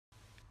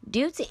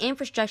Due to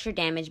infrastructure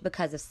damage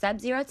because of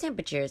sub-zero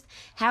temperatures,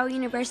 Howard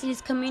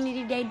University's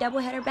Community Day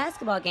doubleheader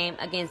basketball game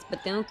against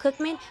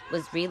Bethune-Cookman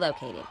was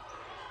relocated.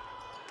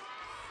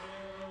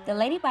 The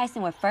Lady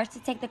Bison were first to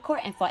take the court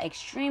and fought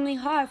extremely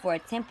hard for a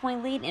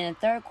 10-point lead in the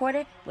third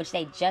quarter, which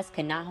they just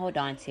could not hold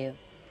on to.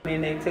 I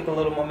mean, they took a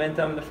little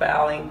momentum, the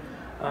fouling.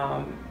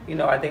 I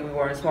think we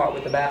weren't smart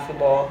with the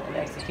basketball and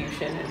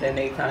execution, and then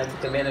they kind of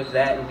took advantage of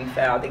that, and we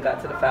fouled. They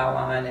got to the foul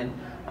line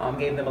and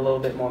gave them a little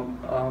bit more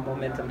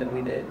momentum than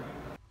we did.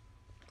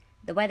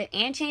 The weather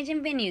and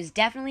changing venues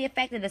definitely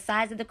affected the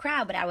size of the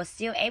crowd, but I was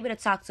still able to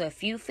talk to a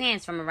few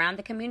fans from around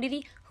the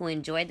community who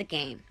enjoyed the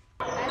game.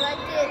 I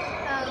liked it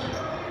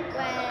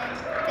when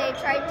they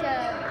tried to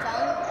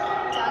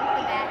dunk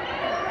the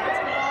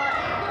basketball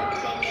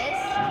and they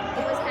missed.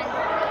 It was kind of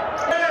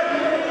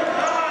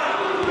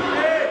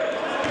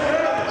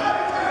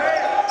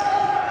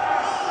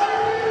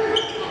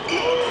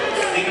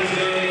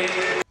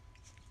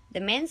The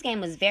men's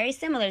game was very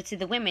similar to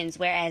the women's,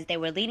 whereas they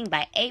were leading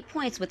by 8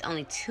 points with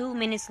only 2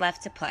 minutes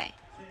left to play.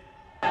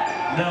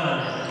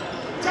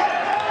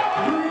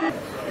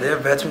 They're a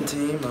veteran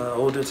team, an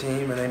older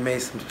team, and they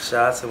made some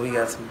shots, and we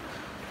got some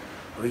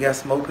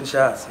open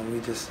shots, and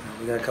we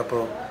got a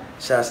couple of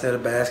shots near the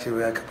basket. We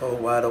got a couple of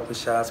wide open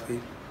shots.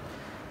 We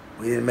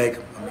didn't make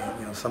them. I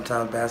mean,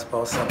 sometimes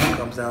basketball something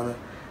comes down to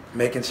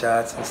making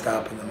shots and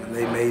stopping them, and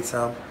they made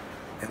some.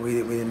 And we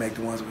didn't make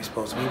the ones we were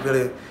supposed to. We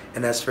really,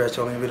 in that stretch,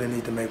 only really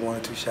need to make 1 or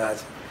 2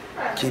 shots,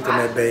 keep them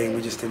at bay, and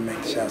we just didn't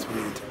make the shots we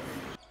needed to.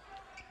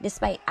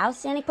 Despite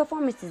outstanding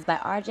performances by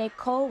R.J.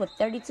 Cole with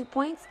 32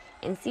 points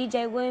and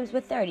C.J. Williams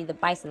with 30, the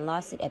Bison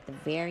lost it at the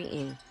very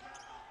end.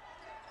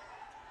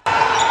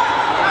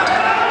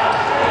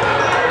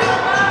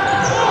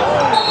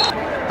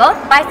 Both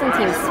Bison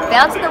teams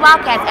fell to the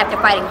Wildcats after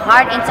fighting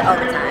hard into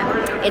overtime.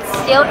 It's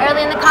still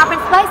early in the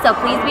conference play, so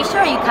please be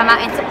sure you come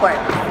out and support.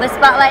 With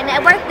Spotlight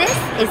Network, this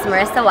is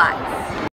Marissa Watts.